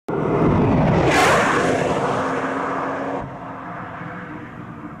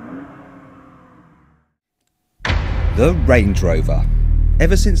The Range Rover.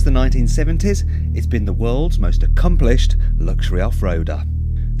 Ever since the 1970s, it's been the world's most accomplished luxury off-roader.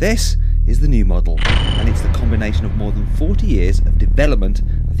 This is the new model, and it's the combination of more than 40 years of development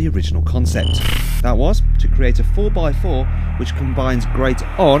of the original concept. That was to create a 4x4 which combines great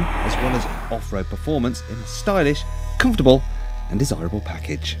on as well as off-road performance in a stylish, comfortable and desirable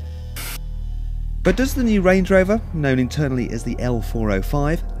package. But does the new Range Rover, known internally as the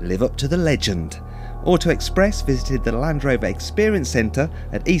L405, live up to the legend? Auto Express visited the Land Rover Experience Centre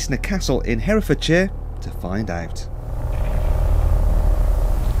at Eastnor Castle in Herefordshire to find out.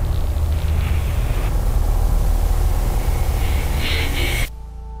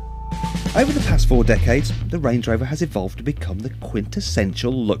 Over the past 4 decades, the Range Rover has evolved to become the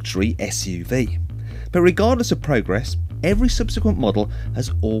quintessential luxury SUV. But regardless of progress, every subsequent model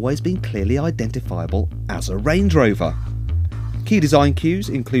has always been clearly identifiable as a Range Rover. Key design cues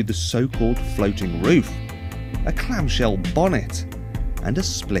include the so-called floating roof, a clamshell bonnet, and a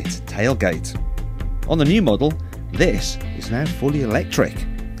split tailgate. On the new model, this is now fully electric.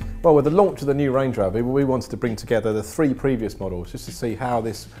 Well, with the launch of the new Range Rover, we wanted to bring together the 3 previous models just to see how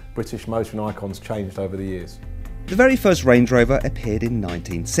this British motoring icon's changed over the years. The very first Range Rover appeared in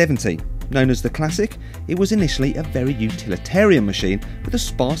 1970. Known as the Classic, it was initially a very utilitarian machine with a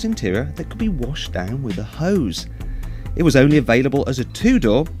sparse interior that could be washed down with a hose. It was only available as a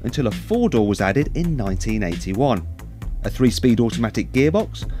 2-door until a 4-door was added in 1981. A 3-speed automatic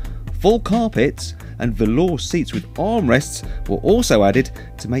gearbox, full carpets and velour seats with armrests were also added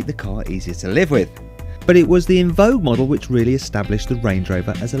to make the car easier to live with. But it was the in vogue model which really established the Range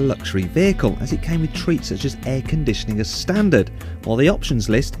Rover as a luxury vehicle, as it came with treats such as air conditioning as standard, while the options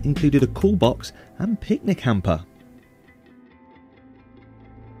list included a cool box and picnic hamper.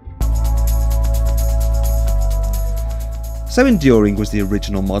 So enduring was the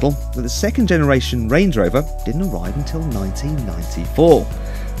original model that the second generation Range Rover didn't arrive until 1994.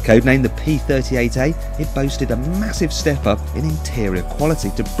 Codenamed the P38A, it boasted a massive step up in interior quality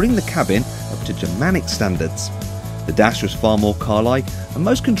to bring the cabin up to Germanic standards. The dash was far more car-like, and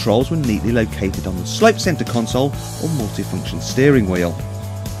most controls were neatly located on the slope centre console or multifunction steering wheel.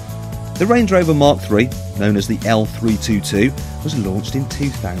 The Range Rover Mark III, known as the L322, was launched in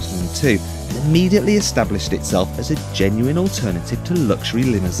 2002 and immediately established itself as a genuine alternative to luxury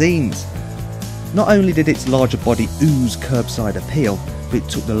limousines. Not only did its larger body ooze curbside appeal, but it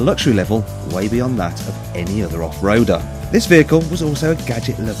took the luxury level way beyond that of any other off-roader. This vehicle was also a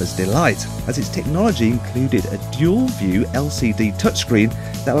gadget lover's delight, as its technology included a dual-view LCD touchscreen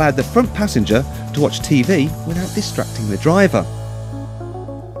that allowed the front passenger to watch TV without distracting the driver.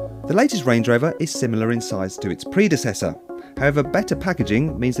 The latest Range Rover is similar in size to its predecessor. However, better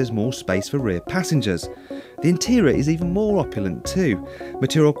packaging means there's more space for rear passengers. The interior is even more opulent too.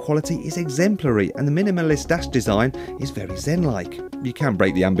 Material quality is exemplary and the minimalist dash design is very zen-like. You can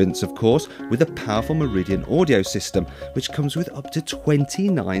break the ambience, of course, with a powerful Meridian audio system, which comes with up to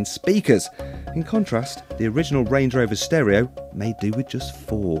 29 speakers. In contrast, the original Range Rover stereo made do with just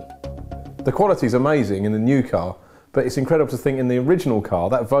 4. The quality is amazing in the new car, but it's incredible to think in the original car,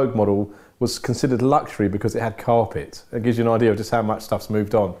 that Vogue model was considered luxury because it had carpet. It gives you an idea of just how much stuff's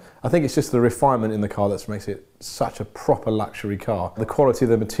moved on. I think it's just the refinement in the car that makes it such a proper luxury car. The quality of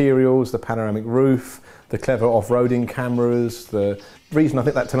the materials, the panoramic roof, the clever off-roading cameras. The reason I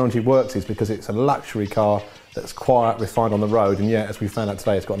think that technology works is because it's a luxury car that's quiet, refined on the road, and yet, as we found out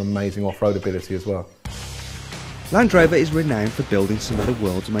today, it's got an amazing off-road ability as well. Land Rover is renowned for building some of the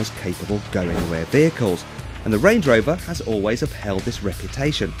world's most capable go-anywhere vehicles, and the Range Rover has always upheld this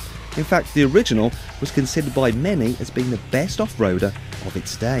reputation. In fact, the original was considered by many as being the best off-roader of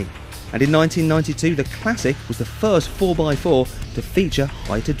its day. And in 1992, the Classic was the first 4x4 to feature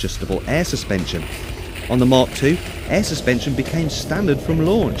height-adjustable air suspension. On the Mark II, air suspension became standard from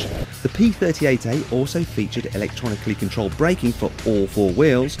launch. The P38A also featured electronically controlled braking for all 4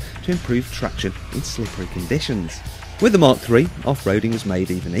 wheels to improve traction in slippery conditions. With the Mark III, off-roading was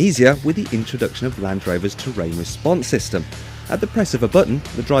made even easier with the introduction of Land Rover's terrain response system. At the press of a button,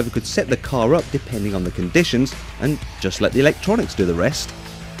 the driver could set the car up depending on the conditions and just let the electronics do the rest.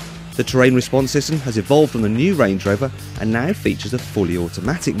 The terrain response system has evolved on the new Range Rover and now features a fully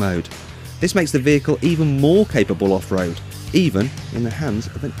automatic mode. This makes the vehicle even more capable off-road, even in the hands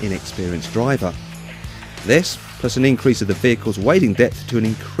of an inexperienced driver. This, plus an increase of the vehicle's wading depth to an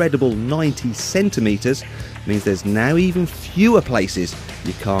incredible 90 centimetres, means there's now even fewer places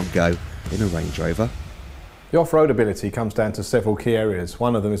you can't go in a Range Rover. The off-road ability comes down to several key areas.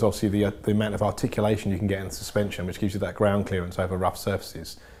 One of them is obviously the amount of articulation you can get in the suspension, which gives you that ground clearance over rough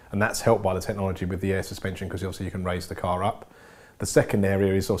surfaces. And that's helped by the technology with the air suspension, because obviously you can raise the car up. The second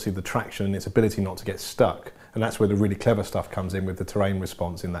area is obviously the traction and its ability not to get stuck. And that's where the really clever stuff comes in with the terrain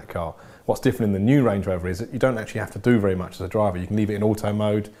response in that car. What's different in the new Range Rover is that you don't actually have to do very much as a driver. You can leave it in auto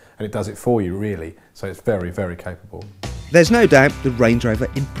mode and it does it for you, really. So it's very, very capable. There's no doubt the Range Rover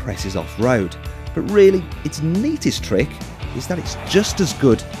impresses off-road, but really its neatest trick is that it's just as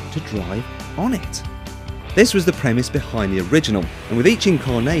good to drive on it. This was the premise behind the original, and with each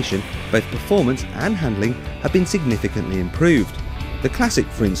incarnation, both performance and handling have been significantly improved. The Classic,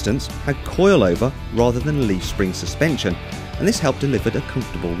 for instance, had coilover rather than leaf spring suspension, and this helped deliver a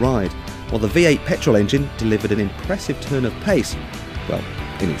comfortable ride, while the V8 petrol engine delivered an impressive turn of pace, well,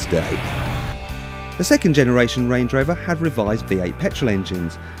 in its day. The second generation Range Rover had revised V8 petrol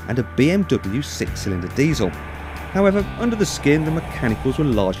engines and a BMW 6-cylinder diesel. However, under the skin the mechanicals were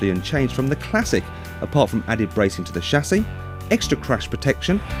largely unchanged from the Classic, apart from added bracing to the chassis, extra crash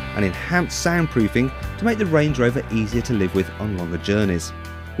protection and enhanced soundproofing to make the Range Rover easier to live with on longer journeys.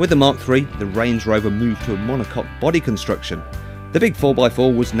 With the Mark III, the Range Rover moved to a monocoque body construction. The big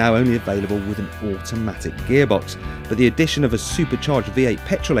 4x4 was now only available with an automatic gearbox, but the addition of a supercharged V8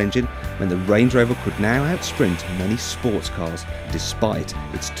 petrol engine meant the Range Rover could now outsprint many sports cars despite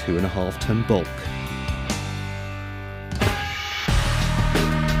its 2.5-ton bulk.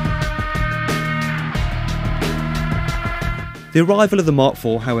 The arrival of the Mark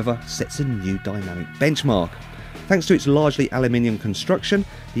IV, however, sets a new dynamic benchmark. Thanks to its largely aluminium construction,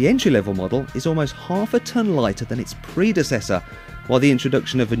 the entry-level model is almost half a tonne lighter than its predecessor, while the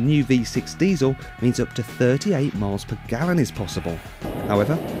introduction of a new V6 diesel means up to 38 miles per gallon is possible.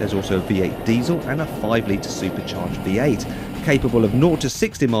 However, there's also a V8 diesel and a 5-litre supercharged V8, capable of 0 to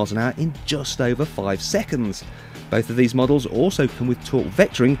 60 miles an hour in just over 5 seconds. Both of these models also come with torque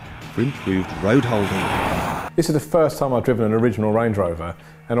vectoring for improved road holding. This is the first time I've driven an original Range Rover,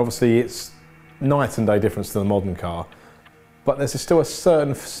 and obviously it's night and day difference to the modern car, but there's still a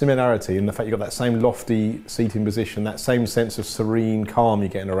certain similarity in the fact you've got that same lofty seating position, that same sense of serene calm you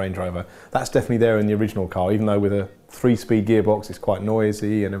get in a Range Rover. That's definitely there in the original car, even though with a 3-speed gearbox it's quite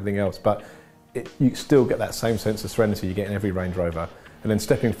noisy and everything else, but you still get that same sense of serenity you get in every Range Rover. And then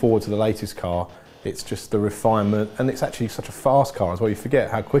stepping forward to the latest car, it's just the refinement, and it's actually such a fast car as well. You forget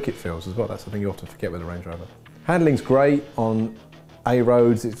how quick it feels as well. That's the thing you often forget with a Range Rover. Handling's great on A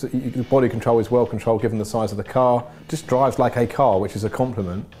roads. The body control is well controlled given the size of the car. Just drives like a car, which is a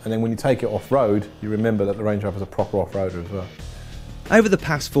compliment. And then when you take it off-road, you remember that the Range Rover is a proper off-roader as well. Over the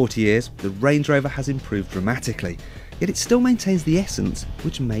past 40 years, the Range Rover has improved dramatically, yet it still maintains the essence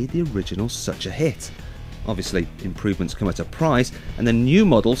which made the original such a hit. Obviously, improvements come at a price, and the new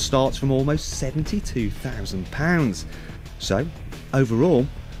model starts from almost £72,000. So, overall,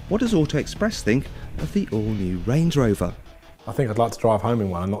 what does Auto Express think of the all-new Range Rover? I think I'd like to drive home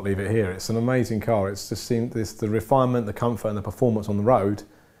in one and not leave it here. It's an amazing car. It's just the refinement, the comfort and the performance on the road,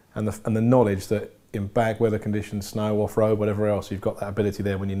 and the knowledge that in bad weather conditions, snow, off-road, whatever else, you've got that ability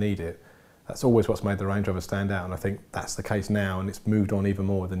there when you need it. That's always what's made the Range Rover stand out, and I think that's the case now, and it's moved on even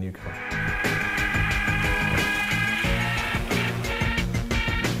more with the new car.